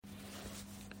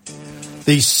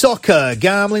The Soccer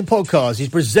Gambling Podcast is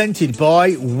presented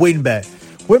by WynnBET.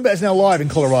 WynnBET is now live in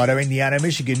Colorado, Indiana,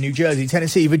 Michigan, New Jersey,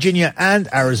 Tennessee, Virginia,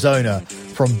 and Arizona.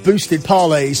 From boosted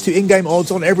parlays to in-game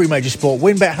odds on every major sport,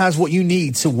 WynnBET has what you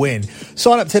need to win.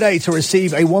 Sign up today to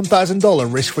receive a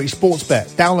 $1,000 risk-free sports bet.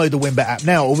 Download the WynnBET app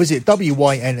now or visit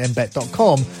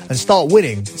wynnbet.com and start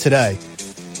winning today.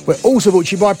 We're also brought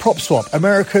to you by PropSwap,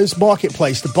 America's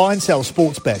marketplace to buy and sell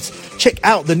sports bets. Check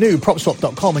out the new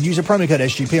PropSwap.com and use a promo code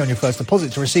SGP on your first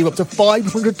deposit to receive up to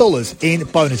 $500 in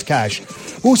bonus cash.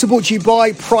 We're also brought to you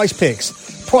by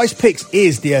PrizePicks. PrizePicks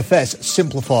is DFS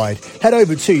simplified. Head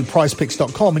over to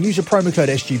PrizePicks.com and use a promo code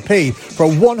SGP for a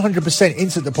 100%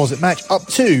 instant deposit match up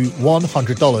to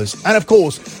 $100. And of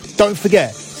course, don't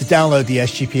forget to download the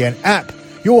SGPN app,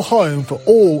 your home for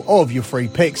all of your free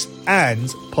picks and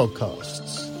podcasts.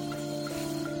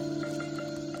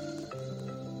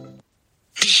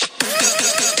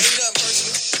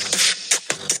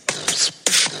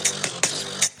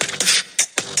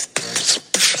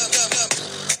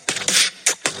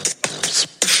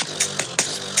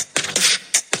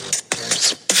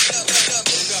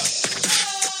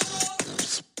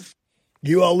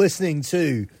 You are listening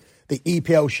to the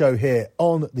EPL show here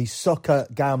on the Soccer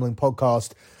Gambling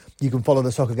Podcast. You can follow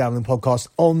the Soccer Gambling Podcast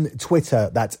on Twitter.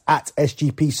 That's at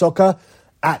SGP Soccer,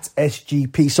 at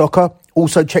SGP Soccer.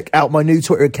 Also check out my new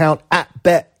Twitter account at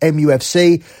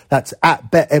BetMUFC. That's at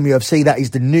BetMUFC. That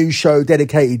is the new show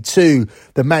dedicated to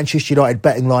the Manchester United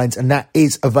betting lines, and that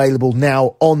is available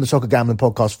now on the Soccer Gambling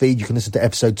Podcast feed. You can listen to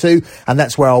episode 2, and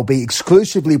that's where I'll be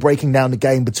exclusively breaking down the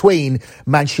game between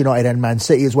Manchester United and Man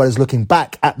City, as well as looking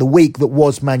back at the week that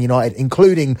was Man United,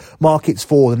 including markets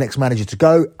for the next manager to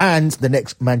go and the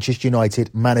next Manchester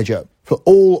United manager. For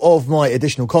all of my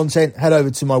additional content, head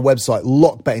over to my website,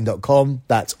 lockbetting.com.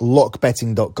 That's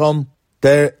lockbetting.com.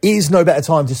 There is no better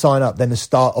time to sign up than the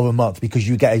start of a month because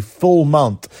you get a full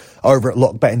month over at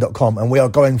lockbetting.com, and we are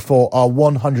going for our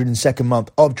 102nd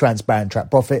month of transparent track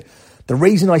profit. The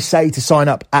reason I say to sign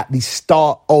up at the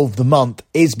start of the month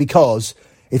is because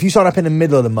if you sign up in the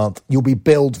middle of the month, you'll be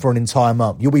billed for an entire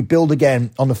month. You'll be billed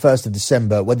again on the 1st of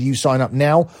December, whether you sign up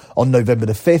now on November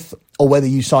the 5th or whether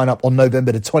you sign up on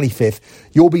November the 25th,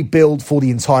 you'll be billed for the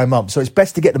entire month. So it's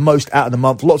best to get the most out of the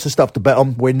month. Lots of stuff to bet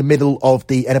on. We're in the middle of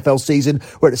the NFL season.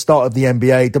 We're at the start of the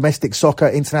NBA, domestic soccer,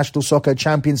 international soccer,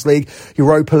 Champions League,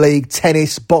 Europa League,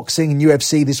 tennis, boxing, and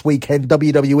UFC this weekend,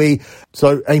 WWE.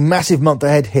 So a massive month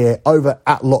ahead here over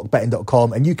at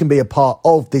lockbetting.com, and you can be a part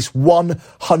of this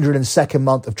 102nd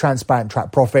month of transparent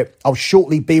track profit. I'll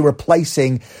shortly be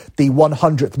replacing the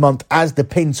 100th month as the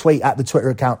pinned tweet at the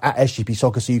Twitter account at SGP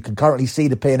Soccer, so you can currently see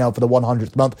the P&L for the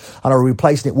 100th month, and I'll be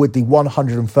replacing it with the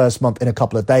 101st month in a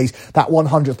couple of days. That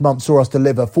 100th month saw us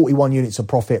deliver 41 units of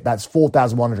profit. That's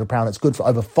 £4,100. That's good for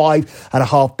over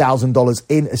 $5,500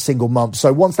 in a single month.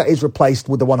 So once that is replaced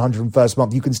with the 101st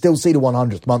month, you can still see the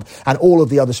 100th month and all of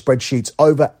the other spreadsheets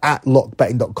over at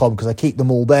lockbetting.com because I keep them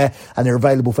all there and they're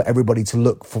available for everybody to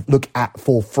look at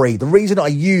for free. The reason I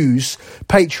use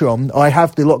Patreon, I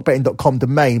have the lockbetting.com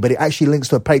domain, but it actually links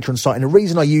to a Patreon site, and the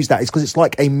reason I use that is because it's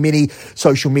like a mini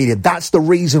social media. That's the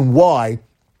reason why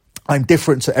I'm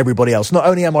different to everybody else. Not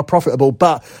only am I profitable,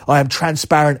 but I am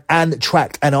transparent and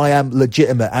tracked, and I am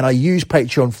legitimate. And I use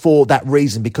Patreon for that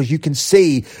reason, because you can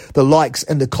see the likes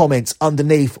and the comments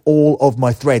underneath all of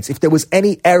my threads. If there was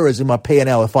any errors in my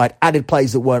P&L, if I'd added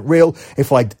plays that weren't real,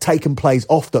 if I'd taken plays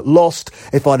off that lost,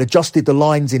 if I'd adjusted the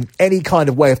lines in any kind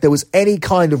of way, if there was any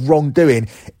kind of wrongdoing,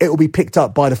 it will be picked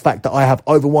up by the fact that I have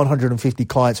over 150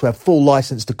 clients who have full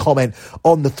license to comment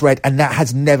on the thread, and that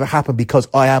has never happened because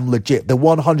I am legit. The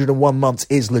 101 months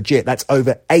is legit. That's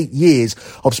over 8 years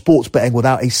of sports betting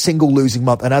without a single losing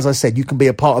month. And as I said, you can be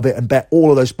a part of it and bet all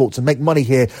of those sports and make money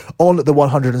here on the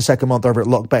 102nd month over at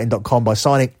lockbetting.com by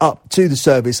signing up to the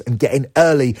service and getting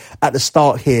early at the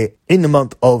start here in the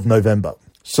month of November.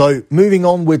 So moving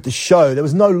on with the show, there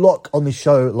was no lock on the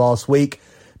show last week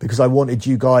because I wanted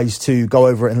you guys to go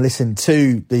over and listen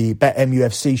to the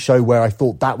BetMUFC show where I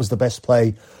thought that was the best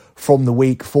play from the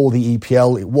week for the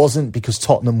EPL. It wasn't, because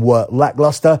Tottenham were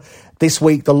lackluster. This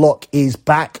week, the lock is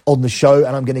back on the show,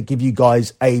 and I'm going to give you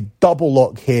guys a double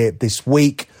lock here this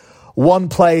week. One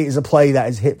play is a play that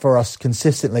is hit for us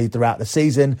consistently throughout the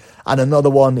season, and another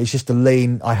one is just a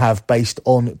lean I have based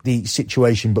on the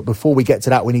situation. But before we get to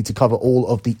that, we need to cover all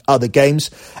of the other games,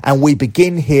 and we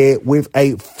begin here with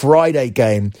a Friday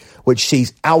game, which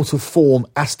sees out of form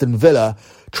Aston Villa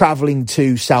travelling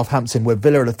to Southampton, where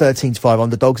Villa are the 13-5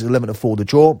 underdogs, 11-4 the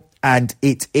draw, and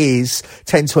it is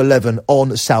 10-11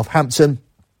 on Southampton.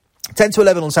 10 to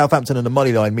 11 on Southampton and the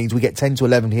money line means we get 10 to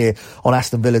 11 here on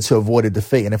Aston Villa to avoid a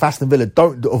defeat. And if Aston Villa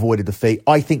don't avoid a defeat,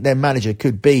 I think their manager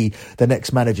could be the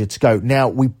next manager to go. Now,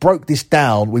 we broke this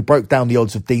down. We broke down the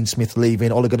odds of Dean Smith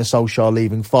leaving, Ole Gunnar Solskjaer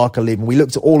leaving, Farke leaving. We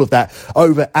looked at all of that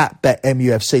over at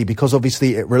BetMUFC because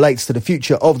obviously it relates to the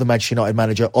future of the Manchester United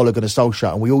manager, Ole Gunnar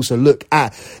Solskjaer. And we also look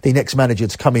at the next manager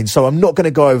to come in. So I'm not going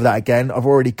to go over that again. I've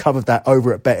already covered that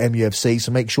over at BetMUFC.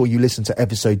 So make sure you listen to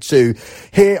episode 2.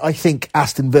 Here, I think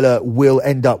Aston Villa will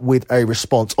end up with a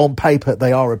response. On paper,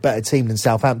 they are a better team than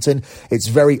Southampton. It's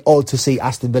very odd to see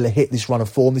Aston Villa hit this run of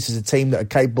form. This is a team that are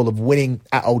capable of winning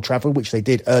at Old Trafford, which they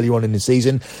did earlier on in the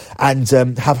season, and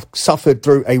have suffered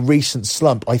through a recent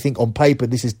slump. I think on paper,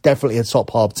 this is definitely a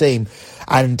top half team.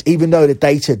 And even though the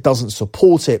data doesn't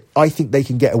support it, I think they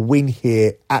can get a win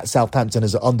here at Southampton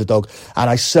as an underdog. And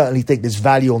I certainly think there's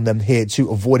value on them here to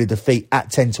avoid a defeat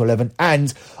at 10 to 11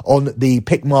 and on the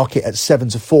pick market at 7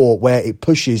 to 4, where it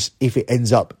pushes if it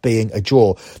ends up being a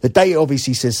draw. The data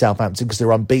obviously says Southampton because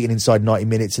they're unbeaten inside 90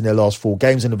 minutes in their last 4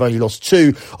 games and have only lost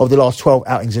 2 of the last 12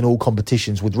 outings in all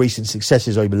competitions, with recent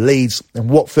successes over Leeds and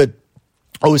Watford,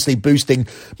 obviously boosting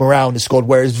morale in the squad,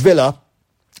 whereas Villa,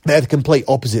 they're the complete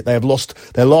opposite. They have lost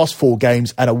their last 4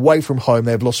 games, and away from home,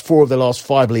 they have lost 4 of their last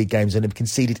 5 league games and have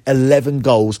conceded 11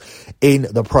 goals in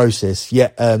the process.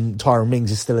 Yet Tyrone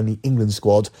Mings is still in the England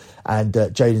squad and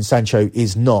Jadon Sancho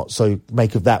is not. So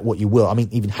make of that what you will. I mean,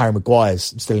 even Harry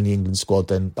Maguire's still in the England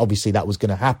squad, and obviously that was going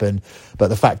to happen. But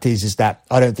the fact is that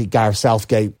I don't think Gareth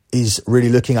Southgate is really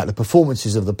looking at the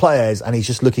performances of the players, and he's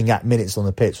just looking at minutes on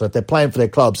the pitch. So if they're playing for their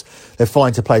clubs, they're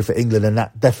fine to play for England, and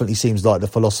that definitely seems like the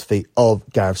philosophy of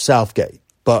Gareth Southgate.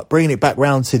 But bringing it back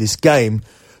round to this game,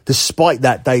 despite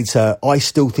that data, I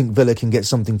still think Villa can get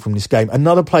something from this game.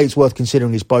 Another play it's worth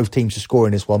considering is both teams to score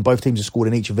in this one. Both teams have scored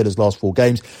in each of Villa's last 4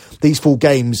 games. These 4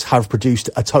 games have produced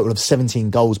a total of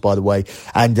 17 goals, by the way.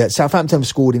 And Southampton have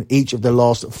scored in each of their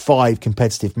last 5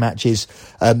 competitive matches.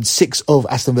 6 of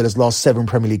Aston Villa's last 7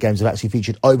 Premier League games have actually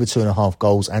featured over 2.5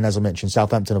 goals. And as I mentioned,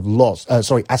 Aston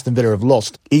Villa have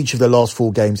lost each of their last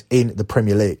 4 games in the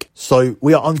Premier League. So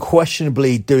we are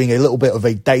unquestionably doing a little bit of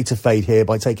a data fade here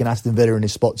by taking Aston Villa in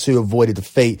this spot to avoid a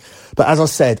defeat. But as I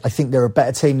said, I think they're a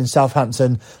better team than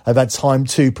Southampton. They've had time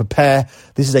to prepare.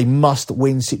 This is a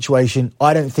must-win situation.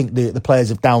 I don't think the players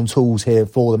have down tools here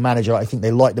for the manager. I think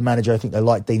they like the manager. I think they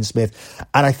like Dean Smith.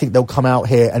 And I think they'll come out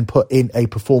here and put in a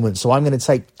performance. So I'm going to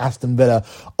take Aston Villa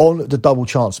on the double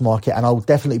chance market, and I'll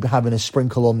definitely be having a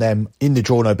sprinkle on them in the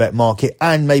draw no bet market,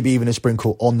 and maybe even a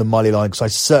sprinkle on the money line, because I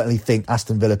certainly think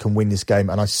Aston Villa can win this game,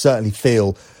 and I certainly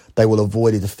feel they will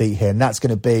avoid a defeat here. And that's going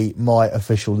to be my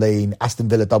official lean. Aston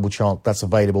Villa double chance, that's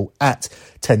available at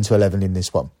 10 to 11 in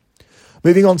this one.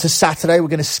 Moving on to Saturday, we're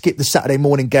going to skip the Saturday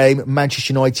morning game.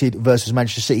 Manchester United versus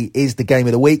Manchester City is the game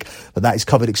of the week, but that is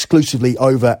covered exclusively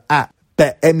over at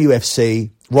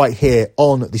BetMUFC right here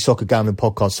on the Soccer Gambling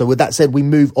Podcast. So with that said, we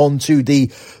move on to the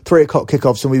 3 o'clock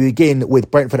kickoffs, and we begin with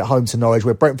Brentford at home to Norwich,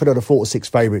 where Brentford are the 4-6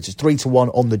 favourites. It's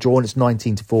 3-1 on the draw, and it's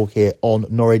 19-4 here on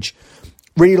Norwich.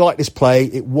 Really like this play.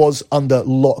 It was under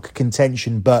lock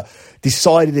contention, but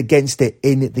decided against it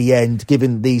in the end,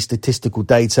 given the statistical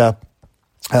data.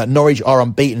 Norwich are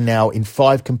unbeaten now in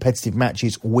 5 competitive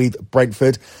matches with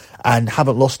Brentford and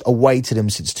haven't lost away to them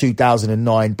since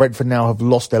 2009. Brentford now have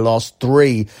lost their last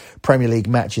 3 Premier League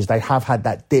matches. They have had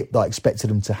that dip that I expected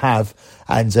them to have.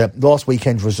 And last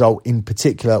weekend's result in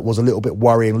particular was a little bit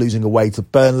worrying, losing away to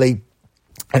Burnley.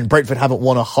 And Brentford haven't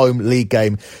won a home league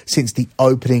game since the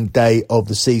opening day of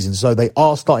the season. So they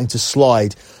are starting to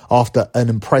slide after an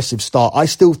impressive start. I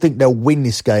still think they'll win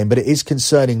this game, but it is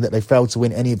concerning that they failed to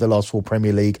win any of the last 4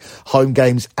 Premier League home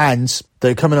games. And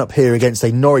they're coming up here against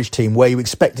a Norwich team where you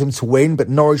expect them to win, but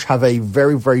Norwich have a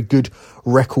very, very good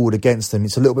record against them.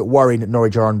 It's a little bit worrying that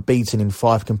Norwich are unbeaten in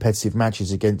 5 competitive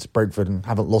matches against Brentford and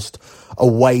haven't lost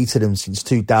away to them since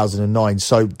 2009.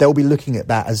 So they'll be looking at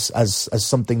that as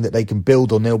something that they can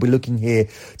build on. They'll be looking here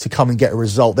to come and get a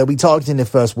result. They'll be targeting their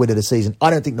first win of the season. I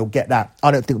don't think they'll get that.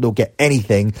 I don't think they'll get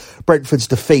anything. Brentford's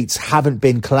defeats haven't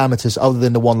been calamitous other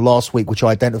than the one last week, which I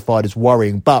identified as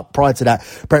worrying. But prior to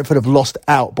that, Brentford have lost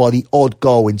out by the odd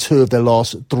goal in 2 of their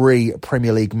last 3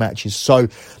 Premier League matches. So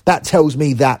that tells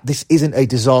me that this isn't a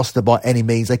disaster by any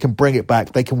means. They can bring it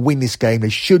back. They can win this game. They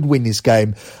should win this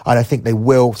game, and I think they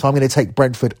will. So I'm going to take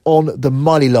Brentford on the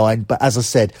money line. But as I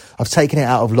said, I've taken it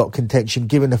out of lock contention,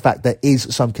 given the fact there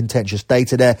is some contentious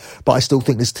data there. But I still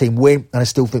think this team win, and I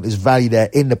still think there's value there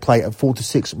in the play at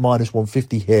 4-6 minus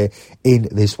 150 here in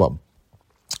this one.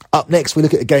 Up next, we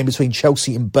look at a game between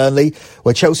Chelsea and Burnley,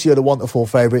 where Chelsea are the 1-4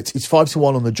 favourites. It's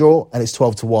 5-1 on the draw, and it's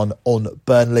 12-1 on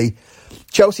Burnley.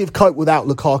 Chelsea have coped without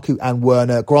Lukaku and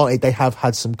Werner. Granted, they have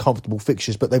had some comfortable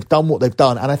fixtures, but they've done what they've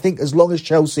done. And I think as long as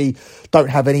Chelsea don't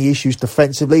have any issues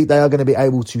defensively, they are going to be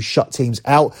able to shut teams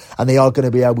out, and they are going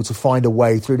to be able to find a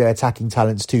way through their attacking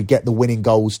talents to get the winning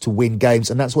goals to win games.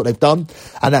 And that's what they've done,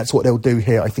 and that's what they'll do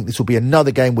here. I think this will be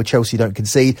another game where Chelsea don't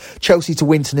concede. Chelsea to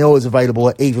win 2-0 is available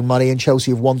at even money, and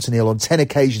Chelsea have won 2-0 on 10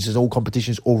 occasions in all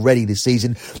competitions already this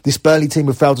season. This Burnley team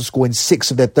have failed to score in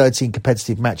 6 of their 13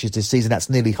 competitive matches this season. That's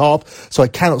nearly half. So I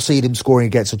cannot see them scoring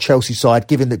against a Chelsea side,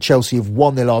 given that Chelsea have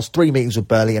won their last 3 meetings with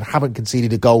Burnley and haven't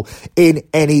conceded a goal in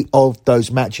any of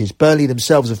those matches. Burnley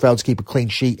themselves have failed to keep a clean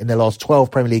sheet in their last 12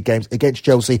 Premier League games against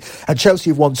Chelsea, and Chelsea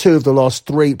have won 2 of the last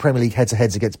 3 Premier League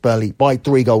head-to-heads against Burnley by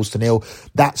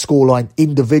 3-0. That scoreline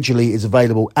individually is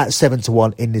available at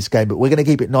 7-1 in this game, but we're going to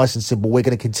keep it nice and simple. We're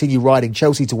going to continue riding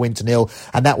Chelsea to win 2-0,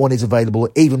 and that one is available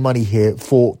at even money here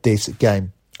for this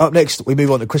game. Up next, we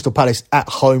move on to Crystal Palace at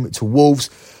home to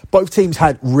Wolves. Both teams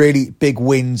had really big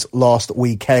wins last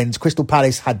weekend. Crystal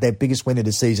Palace had their biggest win of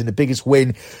the season, the biggest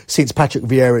win since Patrick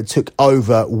Vieira took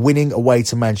over, winning away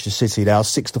to Manchester City. They are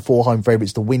 6-4 home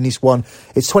favourites to win this one.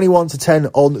 It's 21-10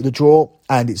 on the draw,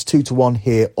 and it's 2-1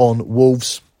 here on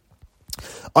Wolves.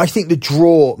 I think the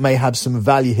draw may have some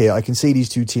value here. I can see these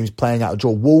two teams playing out a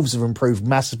draw. Wolves have improved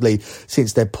massively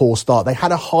since their poor start. They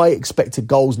had a high expected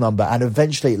goals number, and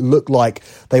eventually it looked like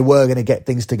they were going to get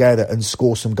things together and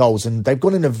score some goals. And they've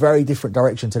gone in a very different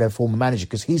direction to their former manager,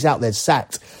 because he's out there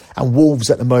sacked, and Wolves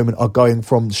at the moment are going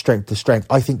from strength to strength.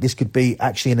 I think this could be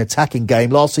actually an attacking game.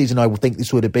 Last season, I would think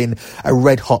this would have been a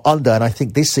red-hot under, and I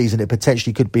think this season it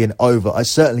potentially could be an over. I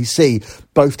certainly see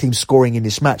both teams scoring in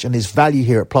this match, and there's value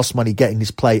here at plus money getting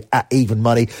this play at even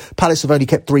money. Palace have only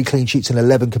kept 3 clean sheets in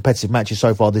 11 competitive matches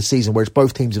so far this season, whereas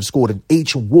both teams have scored in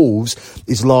each of Wolves'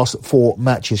 last 4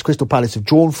 matches. Crystal Palace have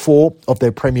drawn 4 of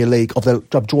their Premier League,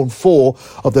 have drawn 4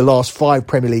 of their last 5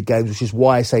 Premier League games, which is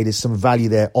why I say there's some value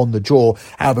there on the draw.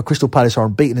 However, Crystal Palace are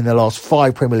unbeaten in their last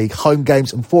 5 Premier League home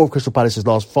games, and 4 of Crystal Palace's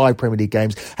last 5 Premier League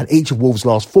games, and each of Wolves'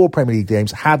 last 4 Premier League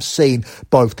games have seen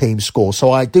both teams score.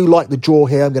 So I do like the draw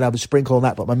here. I'm going to have a sprinkle on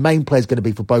that, but my main play is going to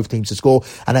be for both teams to score,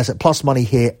 and that's at plus money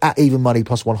here, at even money,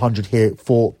 plus 100 here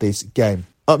for this game.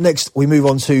 Up next, we move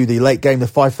on to the late game, the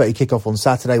 5:30 kickoff on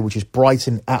Saturday, which is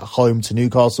Brighton at home to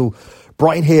Newcastle.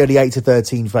 Brighton here are the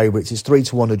 8-13 favourites. It's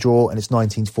 3-1 to draw, and it's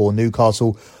 19-4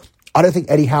 Newcastle. I don't think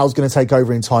Eddie Howe's going to take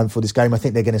over in time for this game. I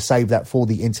think they're going to save that for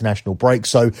the international break.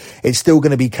 So it's still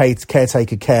going to be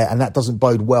caretaker care, and that doesn't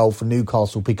bode well for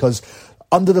Newcastle, because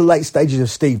under the late stages of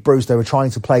Steve Bruce, they were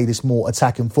trying to play this more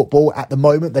attacking football. At the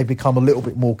moment, they've become a little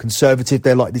bit more conservative.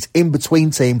 They're like this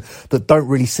in-between team that don't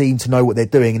really seem to know what they're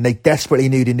doing, and they desperately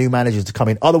need a new manager to come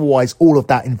in. Otherwise, all of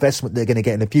that investment they're going to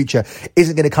get in the future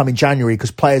isn't going to come in January,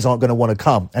 because players aren't going to want to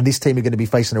come. And this team are going to be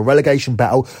facing a relegation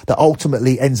battle that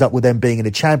ultimately ends up with them being in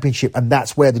the Championship, and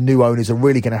that's where the new owners are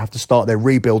really going to have to start their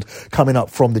rebuild coming up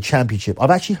from the Championship. I've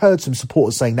actually heard some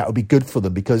supporters saying that would be good for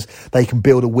them because they can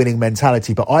build a winning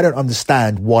mentality, but I don't understand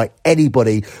why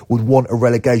anybody would want a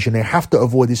relegation. They have to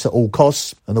avoid this at all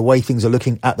costs, and the way things are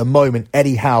looking at the moment,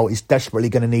 Eddie Howe is desperately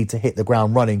going to need to hit the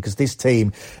ground running, because this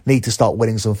team need to start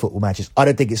winning some football matches. I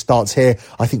don't think it starts here.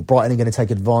 I think Brighton are going to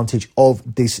take advantage of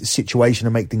this situation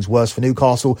and make things worse for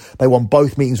Newcastle. They won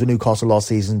both meetings with Newcastle last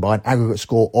season by an aggregate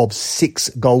score of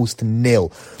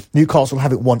 6-0. Newcastle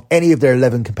haven't won any of their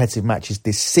 11 competitive matches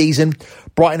this season.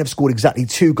 Brighton have scored exactly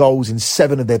 2 goals in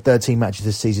 7 of their 13 matches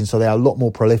this season, so they are a lot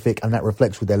more prolific, and that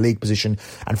reflects with their league position.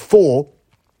 And 4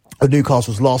 of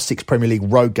Newcastle's last 6 Premier League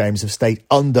road games have stayed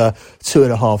under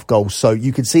 2.5 goals. So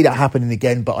you can see that happening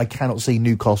again, but I cannot see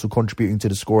Newcastle contributing to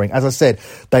the scoring. As I said,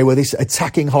 they were this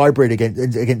attacking hybrid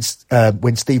against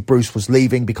when Steve Bruce was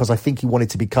leaving, because I think he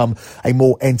wanted to become a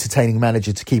more entertaining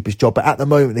manager to keep his job. But at the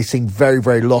moment, they seem very,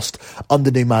 very lost under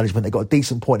new management. They got a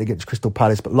decent point against Crystal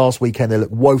Palace, but last weekend they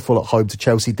looked woeful at home to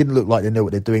Chelsea. Didn't look like they knew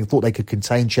what they're doing. Thought they could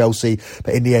contain Chelsea,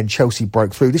 but in the end, Chelsea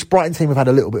broke through. This Brighton team have had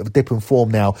a little bit of a dip in form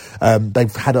now.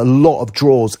 They've had a lot of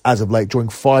draws as of late, drawing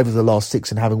 5 of the last 6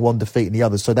 and having 1 defeat in the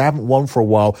others. So they haven't won for a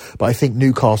while, but I think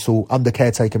Newcastle, under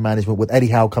caretaker management with Eddie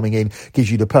Howe coming in, gives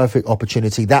you the perfect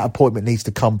opportunity. That appointment needs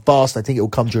to come fast. I think it will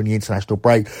come during the international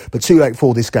break, but too late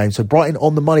for this game. So Brighton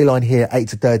on the money line here,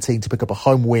 8-13 to pick up a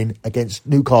home win against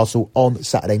Newcastle on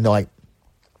Saturday night.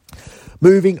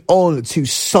 Moving on to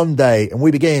Sunday, and we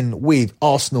begin with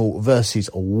Arsenal versus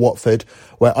Watford,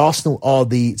 where Arsenal are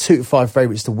the 2-5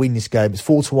 favourites to win this game. It's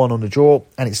 4-1 on the draw,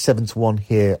 and it's 7-1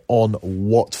 here on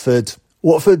Watford.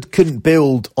 Watford couldn't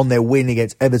build on their win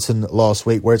against Everton last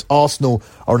week, whereas Arsenal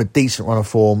are on a decent run of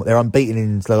form. They're unbeaten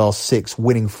in the last 6,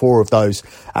 winning 4 of those.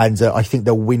 And I think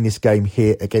they'll win this game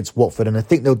here against Watford. And I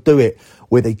think they'll do it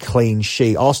with a clean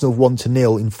sheet. Arsenal have won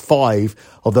 2-0 in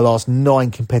 5 of the last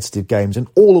 9 competitive games. And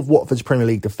all of Watford's Premier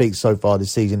League defeats so far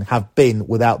this season have been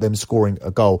without them scoring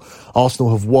a goal.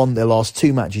 Arsenal have won their last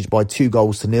 2 matches by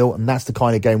 2-0. And that's the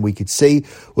kind of game we could see,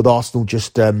 with Arsenal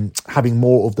just having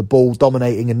more of the ball,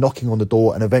 dominating and knocking on the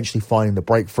door and eventually finding the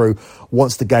breakthrough.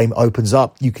 Once the game opens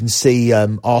up, you can see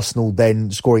Arsenal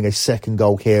then scoring a second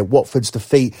goal here. Watford's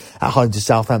defeat at home to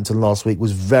Southampton last week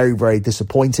was very, very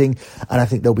disappointing, and I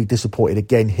think they'll be disappointed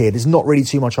again here. There's not really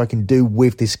too much I can do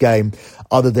with this game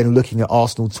other than looking at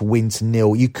Arsenal to win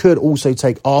 2-0. You could also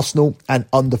take Arsenal and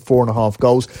under 4.5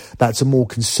 goals. That's a more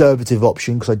conservative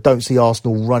option because I don't see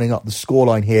Arsenal running up the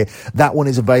scoreline here. That one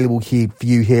is available here for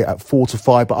you here at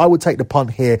 4-5, but I would take the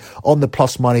punt here on the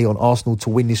plus money on Arsenal to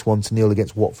win this 1-0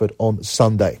 against Watford on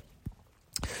Sunday.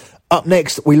 Up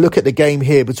next, we look at the game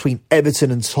here between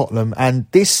Everton and Tottenham, and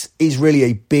this is really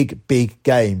a big, big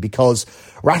game because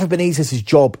Rafa Benitez's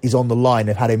job is on the line.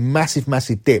 They've had a massive,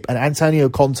 massive dip, and Antonio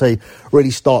Conte really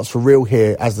starts for real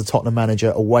here as the Tottenham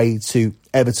manager away to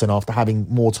Everton after having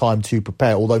more time to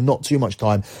prepare, although not too much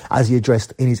time, as he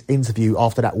addressed in his interview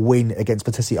after that win against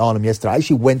Vitesse Arnhem yesterday. I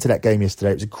actually went to that game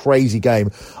yesterday. It was a crazy game.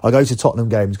 I go to Tottenham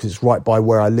games because it's right by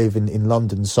where I live in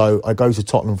London, so I go to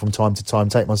Tottenham from time to time,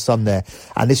 take my son there,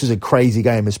 and this was a crazy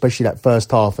game, especially that first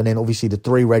half, and then obviously the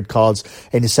 3 red cards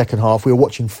in the second half. We were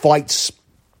watching fights.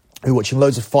 We were watching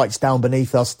loads of fights down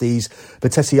beneath us. These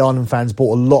Vitesse Arnhem fans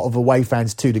brought a lot of away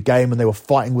fans to the game, and they were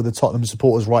fighting with the Tottenham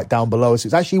supporters right down below us.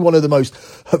 It's actually one of the most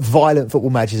violent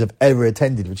football matches I've ever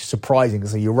attended, which is surprising.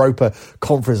 It's a Europa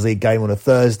Conference League game on a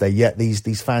Thursday, yet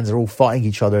these fans are all fighting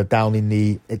each other down in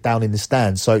the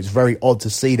stands. So it's very odd to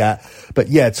see that. But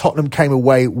yeah, Tottenham came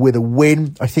away with a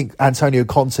win. I think Antonio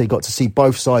Conte got to see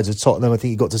both sides of Tottenham. I think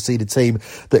he got to see the team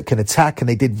that can attack, and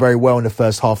they did very well in the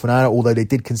first half an hour, although they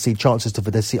did concede chances to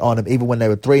Vitesse Arnhem even when they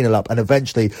were 3-0 up, and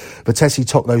eventually Vitesse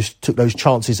took those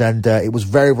chances, and it was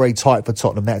very, very tight for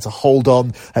Tottenham. They had to hold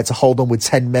on with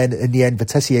 10 men. In the end,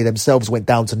 Vitesse themselves went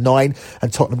down to 9,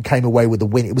 and Tottenham came away with the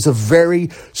win. It was a very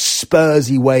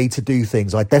Spursy way to do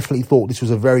things. I definitely thought this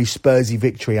was a very Spursy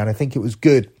victory, and I think it was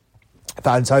good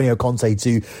for Antonio Conte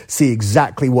to see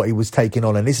exactly what he was taking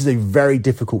on, and this is a very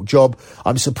difficult job.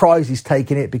 I'm surprised he's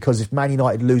taken it, because if Man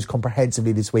United lose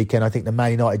comprehensively this weekend, I think the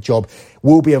Man United job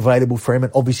will be available for him,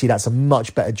 and obviously that's a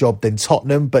much better job than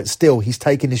Tottenham, but still, he's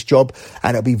taken this job,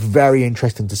 and it'll be very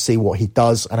interesting to see what he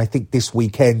does. And I think this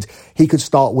weekend he could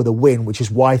start with a win, which is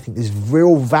why I think there's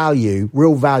real value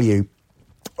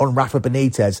on Rafa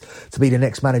Benitez to be the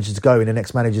next manager to go in the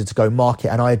next manager to go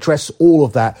market. And I address all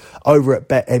of that over at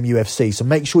BetMUFC. So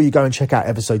make sure you go and check out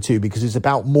episode 2, because it's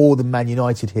about more than Man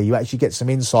United here. You actually get some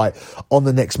insight on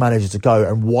the next manager to go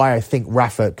and why I think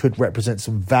Rafa could represent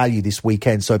some value this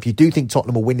weekend. So if you do think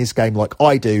Tottenham will win this game like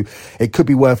I do, it could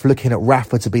be worth looking at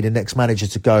Rafa to be the next manager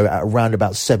to go at around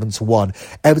about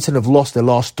 7-1. Everton have lost their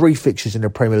last 3 fixtures in the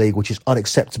Premier League, which is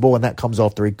unacceptable, and that comes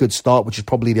after a good start, which is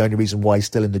probably the only reason why he's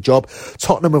still in the job.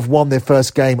 Tottenham have won their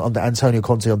first game under Antonio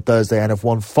Conte on Thursday and have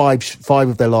won five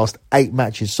of their last 8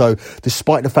 matches. So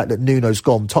despite the fact that Nuno's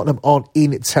gone, Tottenham aren't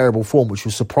in terrible form, which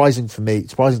was surprising to me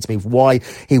why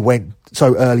he went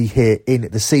so early here in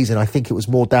the season. I think it was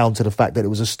more down to the fact that it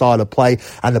was a style of play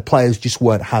and the players just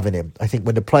weren't having him. I think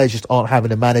when the players just aren't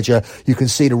having a manager, you can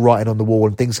see the writing on the wall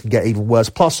and things can get even worse.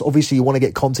 Plus, obviously, you want to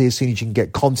get Conte as soon as you can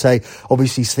get Conte.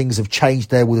 Obviously, things have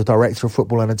changed there with the director of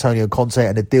football and Antonio Conte,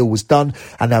 and the deal was done.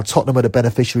 And now Tottenham are the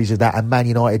beneficiaries of that, and Man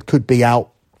United could be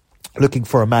out looking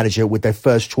for a manager with their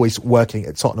first choice working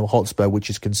at Tottenham Hotspur, which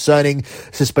is concerning.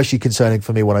 It's especially concerning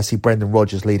for me when I see Brendan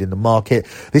Rodgers leading the market.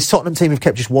 This Tottenham team have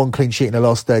kept just 1 clean sheet in the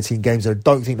last 13 games, and I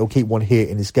don't think they'll keep one here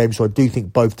in this game. So I do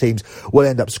think both teams will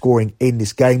end up scoring in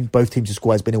this game. Both teams'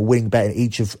 score has been a winning bet in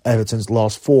each of Everton's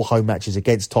last 4 home matches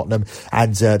against Tottenham,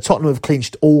 and Tottenham have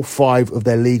clinched all 5 of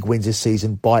their league wins this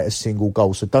season by a single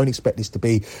goal. So don't expect this to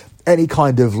be any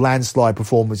kind of landslide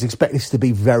performance. Expect this to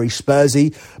be very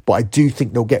Spursy, but I do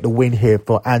think they'll get the win here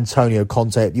for Antonio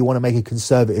Conte. If you want to make a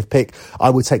conservative pick, I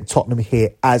would take Tottenham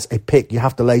here as a pick. You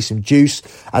have to lay some juice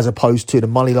as opposed to the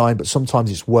money line, but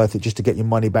sometimes it's worth it just to get your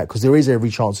money back, because there is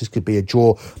every chance this could be a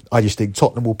draw. I just think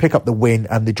Tottenham will pick up the win,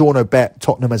 and the draw no bet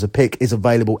Tottenham as a pick is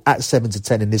available at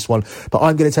 7-10 in this one, but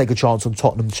I'm going to take a chance on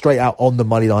Tottenham straight out on the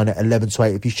money line at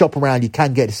 11-8. If you shop around, you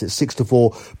can get this at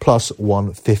 6-4 plus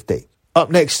 150. Up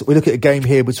next, we look at a game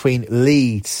here between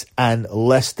Leeds and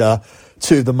Leicester,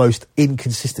 two of the most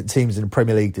inconsistent teams in the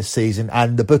Premier League this season,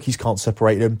 and the bookies can't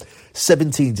separate them.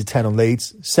 17-10 on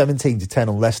Leeds, 17-10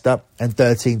 on Leicester, and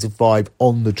 13-5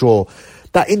 on the draw.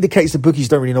 That indicates the bookies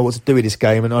don't really know what to do with this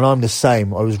game, and I'm the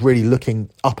same. I was really looking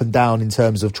up and down in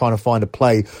terms of trying to find a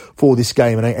play for this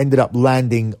game, and I ended up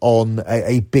landing on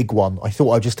a big one. I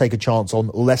thought I'd just take a chance on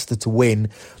Leicester to win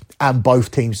and both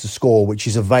teams to score, which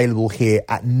is available here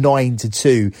at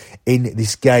 9-2 in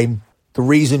this game. The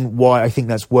reason why I think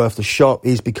that's worth the shot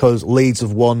is because Leeds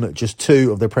have won just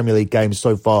 2 of their Premier League games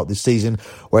so far this season,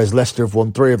 whereas Leicester have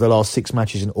won 3 of their last 6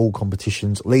 matches in all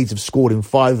competitions. Leeds have scored in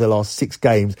 5 of their last 6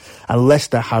 games, and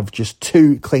Leicester have just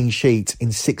 2 clean sheets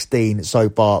in 16 so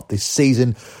far this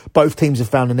season. Both teams have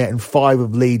found a net in 5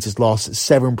 of Leeds' last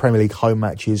 7 Premier League home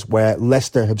matches, where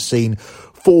Leicester have seen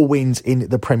 4 wins in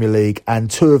the Premier League,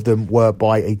 and 2 of them were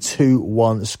by a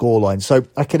 2-1 scoreline. So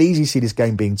I could easily see this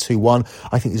game being 2-1.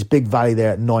 I think there's big value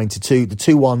there at 9-2. The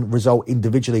 2-1 result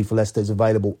individually for Leicester is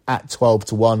available at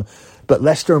 12-1. But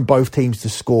Leicester and both teams to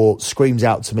score screams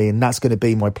out to me, and that's going to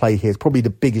be my play here. It's probably the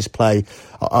biggest play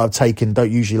I've taken.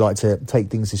 Don't usually like to take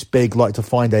things this big. Like to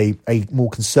find a more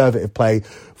conservative play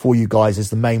for you guys as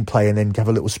the main play and then have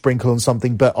a little sprinkle on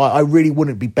something. But I really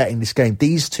wouldn't be betting this game.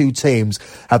 These 2 teams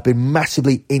have been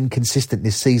massively inconsistent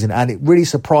this season, and it really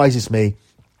surprises me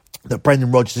that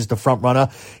Brendan Rodgers is the front runner.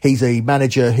 He's a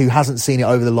manager who hasn't seen it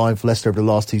over the line for Leicester over the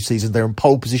last 2 seasons. They're in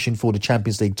pole position for the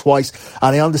Champions League twice,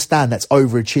 and I understand that's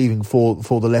overachieving for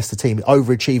the Leicester team,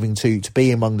 overachieving to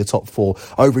be among the top 4,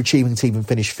 overachieving to even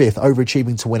finish 5th,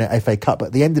 overachieving to win an FA Cup. But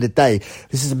at the end of the day,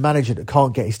 this is a manager that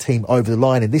can't get his team over the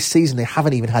line, and this season they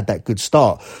haven't even had that good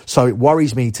start. So it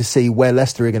worries me to see where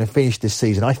Leicester are going to finish this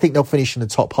season. I think they'll finish in the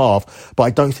top half, but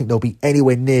I don't think they'll be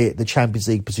anywhere near the Champions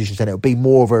League positions, and it'll be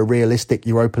more of a realistic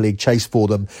Europa League chase for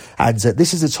them. And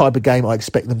this is the type of game I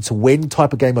expect them to win.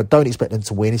 Type of game I don't expect them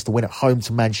to win is to win at home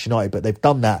to Manchester United, but they've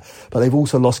done that. But they've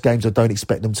also lost games I don't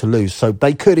expect them to lose. So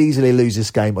they could easily lose this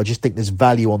game. I just think there's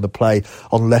value on the play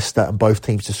on Leicester and both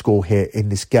teams to score here in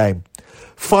this game.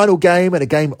 Final game, and a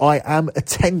game I am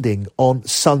attending on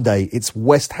Sunday. It's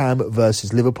West Ham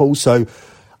versus Liverpool. So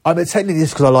I'm attending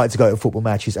this because I like to go to football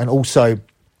matches, and also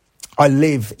I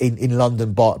live in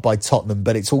London by Tottenham,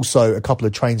 but it's also a couple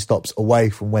of train stops away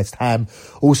from West Ham.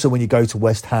 Also, when you go to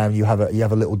West Ham, you have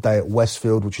a little day at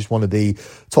Westfield, which is one of the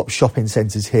top shopping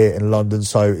centres here in London.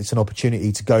 So it's an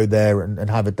opportunity to go there and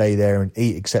have a day there and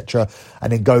eat, etc.,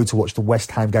 and then go to watch the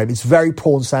West Ham game. It's very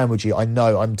prawn sandwichy. I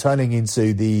know I'm turning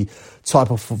into the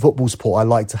type of football support I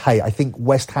like to hate. I think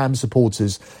West Ham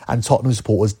supporters and Tottenham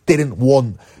supporters didn't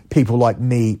want people like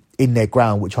me in their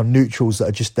ground, which are neutrals that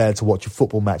are just there to watch a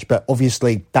football match. But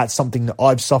obviously that's something that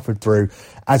I've suffered through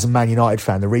as a Man United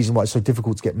fan. The reason why it's so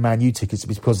difficult to get Man U tickets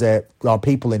is because there are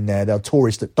people in there are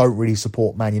tourists that don't really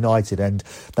support Man United, and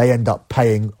they end up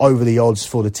paying over the odds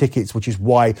for the tickets, which is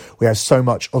why we have so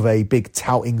much of a big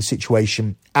touting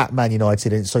situation at Man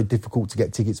United, and it's so difficult to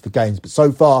get tickets for games. But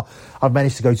so far I've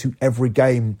managed to go to every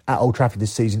game at Old Trafford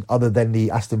this season other than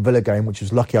the Aston Villa game, which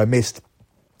was lucky I missed.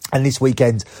 And this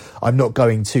weekend, I'm not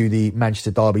going to the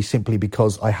Manchester derby simply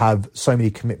because I have so many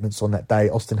commitments on that day.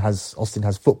 Austin has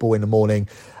football in the morning,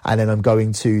 and then I'm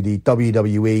going to the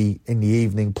WWE in the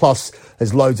evening. Plus,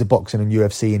 there's loads of boxing and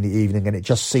UFC in the evening, and it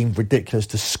just seemed ridiculous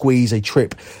to squeeze a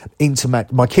trip into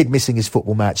my kid missing his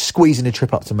football match, squeezing a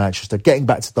trip up to Manchester, getting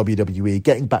back to WWE,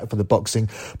 getting back for the boxing.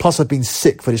 Plus, I've been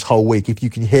sick for this whole week. If you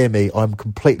can hear me, I'm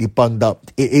completely bunged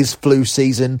up. It is flu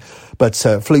season, but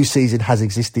flu season has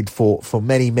existed for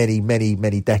many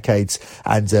decades,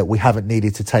 and we haven't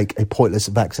needed to take a pointless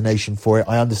vaccination for it.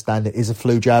 I understand it is a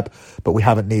flu jab, but we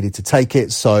haven't needed to take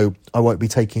it, so I won't be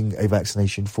taking a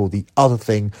vaccination for the other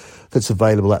thing that's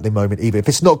available at the moment either. If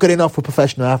it's not good enough for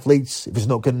professional athletes, if it's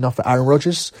not good enough for Aaron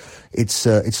Rodgers, it's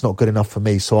not good enough for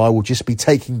me. So I will just be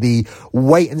taking the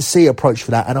wait and see approach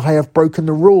for that. And I have broken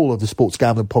the rule of the Sports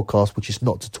Gambling Podcast, which is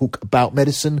not to talk about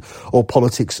medicine or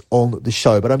politics on the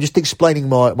show. But I'm just explaining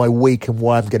my week and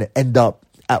why I'm going to end up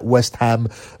at West Ham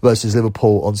versus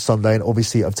Liverpool on Sunday. And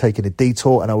obviously I've taken a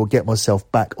detour, and I will get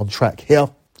myself back on track here.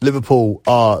 Liverpool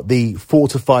are the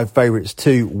 4-5 favourites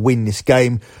to win this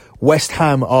game. West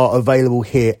Ham are available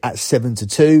here at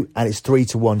 7-2, and it's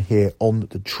 3-1 here on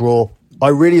the draw. I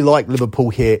really like Liverpool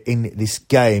here in this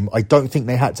game. I don't think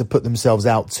they had to put themselves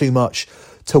out too much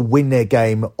to win their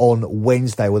game on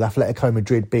Wednesday, with Atletico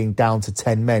Madrid being down to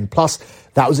 10 men. Plus,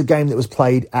 that was a game that was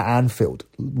played at Anfield.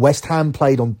 West Ham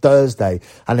played on Thursday,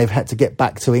 and they've had to get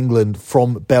back to England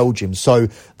from Belgium. So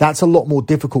that's a lot more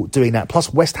difficult doing that.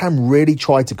 Plus, West Ham really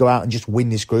tried to go out and just win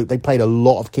this group. They played a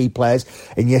lot of key players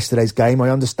in yesterday's game. I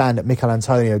understand that Mikel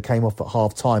Antonio came off at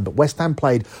half-time, but West Ham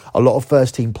played a lot of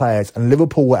first-team players, and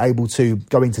Liverpool were able to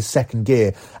go into second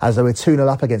gear as they were 2-0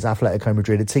 up against Atletico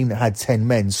Madrid, a team that had 10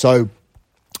 men. So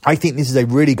I think this is a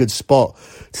really good spot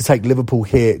to take Liverpool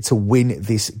here to win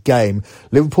this game.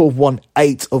 Liverpool have won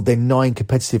 8 of their 9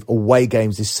 competitive away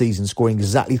games this season, scoring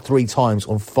exactly 3 times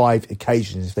on 5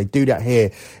 occasions. If they do that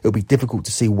here, it'll be difficult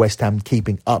to see West Ham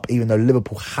keeping up, even though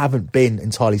Liverpool haven't been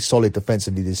entirely solid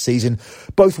defensively this season.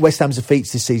 Both West Ham's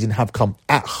defeats this season have come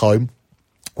at home,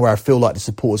 where I feel like the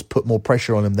supporters put more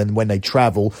pressure on them than when they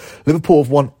travel. Liverpool have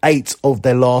won 8 of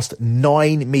their last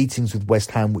 9 meetings with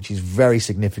West Ham, which is very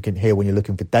significant here when you're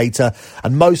looking for data.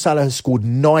 And Mo Salah has scored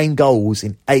 9 goals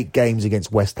in 8 games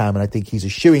against West Ham, and I think he's a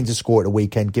shoo-in to score at the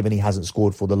weekend, given he hasn't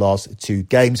scored for the last 2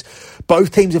 games.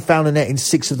 Both teams have found a net in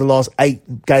 6 of the last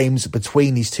 8 games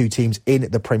between these two teams in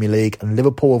the Premier League, and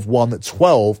Liverpool have won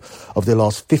 12 of their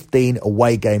last 15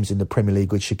 away games in the Premier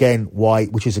League, which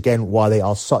is again why they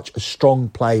are such a strong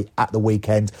play at the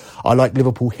weekend. I like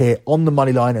Liverpool here on the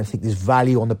money line. I think there's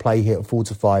value on the play here at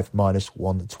 4-5 minus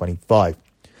 125.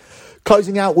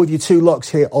 Closing out with your 2 locks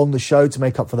here on the show to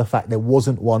make up for the fact there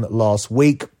wasn't one last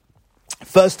week.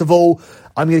 First of all,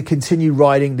 I'm going to continue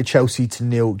riding the Chelsea to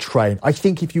nil train. I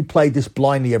think if you played this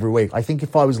blindly every week, I think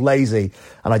if I was lazy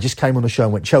and I just came on the show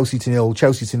and went Chelsea to nil,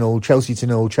 Chelsea to nil, Chelsea to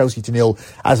nil, Chelsea to nil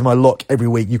as my lock every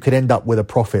week, you could end up with a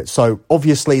profit. So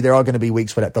obviously there are going to be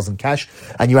weeks where that doesn't cash,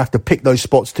 and you have to pick those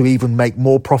spots to even make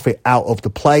more profit out of the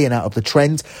play and out of the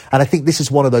trend. And I think this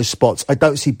is one of those spots. I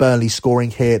don't see Burnley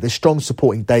scoring here. There's strong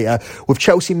supporting data. With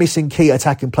Chelsea missing key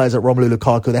attacking players like Romelu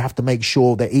Lukaku, they have to make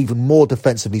sure they're even more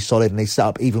defensively solid, and they set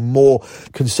up even more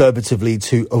conservatively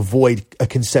to avoid a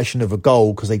concession of a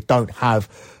goal, because they don't have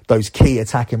those key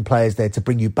attacking players there to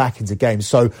bring you back into games.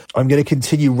 So I'm going to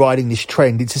continue riding this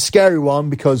trend. It's a scary one,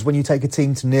 because when you take a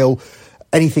team to nil,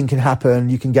 anything can happen.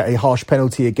 You can get a harsh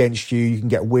penalty against you. You can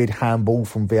get a weird handball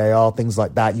from VAR, things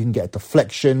like that. You can get a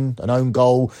deflection, an own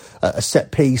goal, a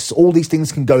set piece. All these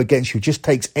things can go against you. It just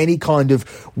takes any kind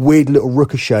of weird little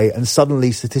ricochet, and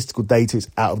suddenly statistical data is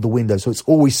out of the window. So it's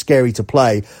always scary to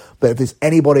play. But if there's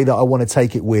anybody that I want to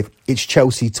take it with, it's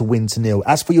Chelsea to win to nil.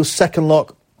 As for your second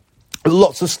lock,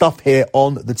 lots of stuff here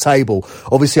on the table.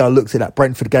 Obviously, I looked at that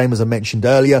Brentford game, as I mentioned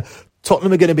earlier.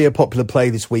 Tottenham are going to be a popular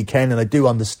play this weekend, and I do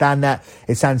understand that.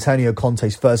 It's Antonio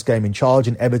Conte's first game in charge,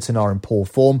 and Everton are in poor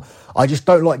form. I just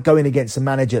don't like going against a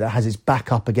manager that has his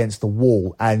back up against the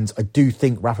wall, and I do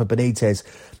think Rafa Benitez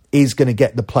is going to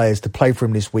get the players to play for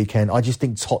him this weekend. I just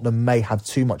think Tottenham may have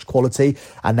too much quality,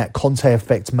 and that Conte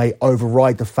effect may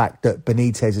override the fact that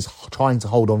Benitez is trying to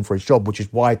hold on for his job, which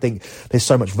is why I think there's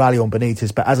so much value on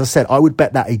Benitez. But as I said, I would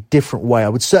bet that a different way. I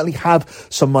would certainly have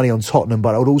some money on Tottenham,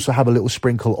 but I would also have a little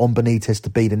sprinkle on Benitez to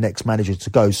be the next manager to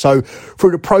go. So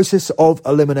through the process of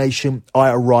elimination,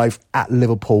 I arrive at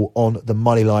Liverpool on the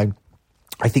money line.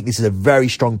 I think this is a very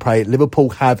strong play.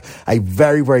 Liverpool have a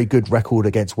very, very good record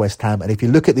against West Ham. And if you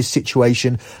look at this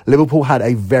situation, Liverpool had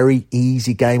a very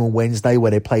easy game on Wednesday where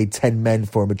they played 10 men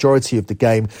for a majority of the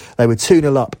game. They were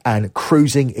 2-0 up and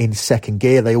cruising in second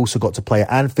gear. They also got to play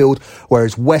at Anfield,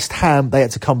 whereas West Ham, they had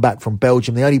to come back from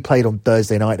Belgium. They only played on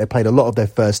Thursday night. They played a lot of their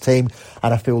first team,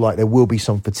 and I feel like there will be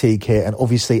some fatigue here. And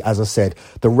obviously, as I said,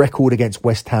 the record against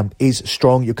West Ham is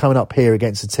strong. You're coming up here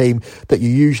against a team that you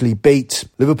usually beat.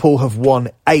 Liverpool have won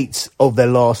 8 of their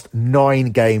last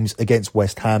 9 games against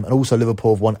West Ham, and also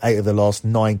Liverpool have won 8 of their last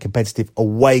 9 competitive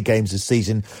away games this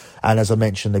season. And as I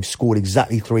mentioned, they've scored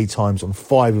exactly 3 times on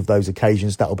 5 of those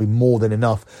occasions. That will be more than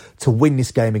enough to win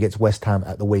this game against West Ham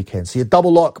at the weekend. So your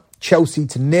double lock, Chelsea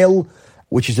to nil,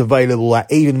 which is available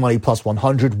at even money plus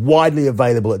 100, widely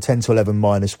available at 10-11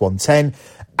 minus 110.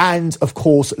 And, of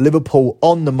course, Liverpool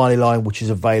on the money line, which is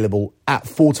available at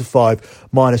 4-5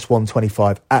 minus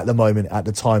 125 at the moment, at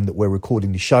the time that we're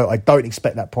recording the show. I don't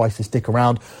expect that price to stick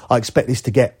around. I expect this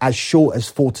to get as short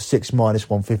as 4-6 minus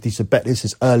 150. So bet this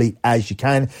as early as you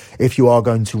can if you are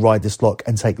going to ride this lock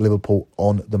and take Liverpool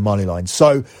on the money line.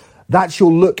 So that's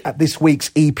your look at this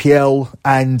week's EPL.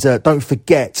 And don't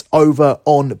forget, over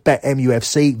on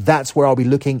BetMUFC, that's where I'll be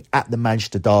looking at the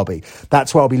Manchester Derby.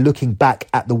 That's where I'll be looking back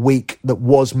at the week that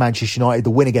was Manchester United, the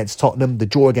win against Tottenham, the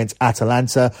draw against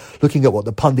Atalanta, looking at what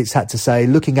the pundits had to say,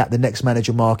 looking at the next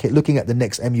manager market, looking at the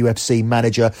next MUFC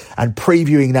manager, and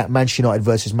previewing that Manchester United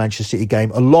versus Manchester City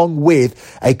game, along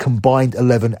with a combined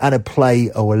 11 and a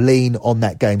play or a lean on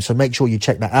that game. So make sure you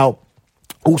check that out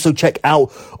Also, check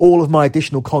out all of my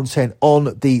additional content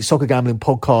on the Soccer Gambling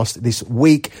Podcast this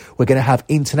week. We're going to have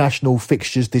international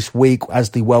fixtures this week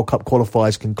as the World Cup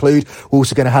qualifiers conclude. We're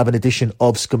also going to have an edition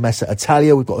of Scommessa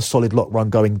Italia. We've got a solid lot run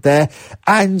going there.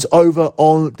 And over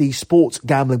on the Sports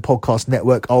Gambling Podcast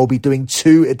Network, I'll be doing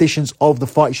 2 editions of The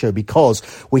Fight Show because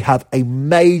we have a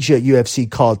major UFC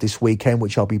card this weekend,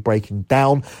 which I'll be breaking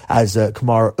down as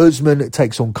Kamaru Usman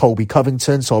takes on Colby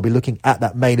Covington. So I'll be looking at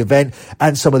that main event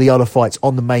and some of the other fights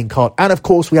on the main card. And of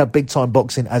course, we have big time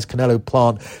boxing as Canelo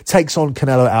Plant takes on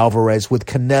Canelo Alvarez, with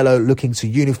Canelo looking to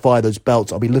unify those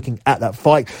belts. I'll be looking at that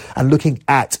fight and looking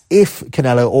at if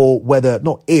Canelo, or whether,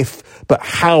 not if, but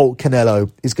how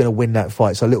Canelo is going to win that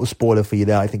fight. So a little spoiler for you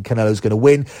there. I think Canelo's going to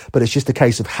win, but it's just a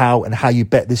case of how and how you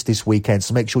bet this weekend.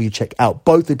 So make sure you check out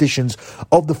both editions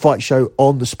of The Fight Show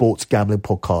on the Sports Gambling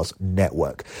Podcast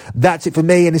Network. That's it for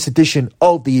me in this edition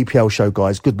of the EPL show,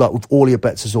 guys. Good luck with all your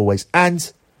bets as always,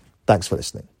 and thanks for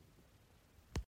listening.